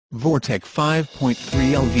Vortec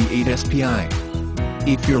 5.3L V8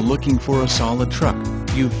 SPI. If you're looking for a solid truck,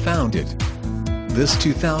 you've found it. This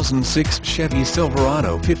 2006 Chevy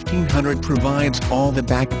Silverado 1500 provides all the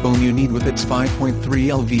backbone you need with its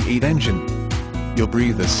 5.3L V8 engine. You'll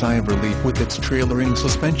breathe a sigh of relief with its trailering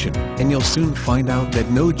suspension, and you'll soon find out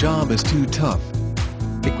that no job is too tough.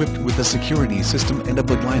 Equipped with a security system and a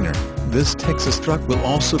bedliner, this Texas truck will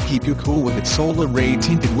also keep you cool with its solar-ray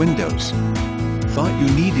tinted windows. Thought you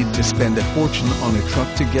needed to spend a fortune on a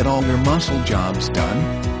truck to get all your muscle jobs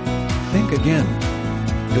done? Think again.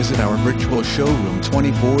 Visit our virtual showroom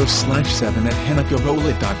 24/7 at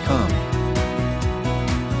hennachevrolet.com.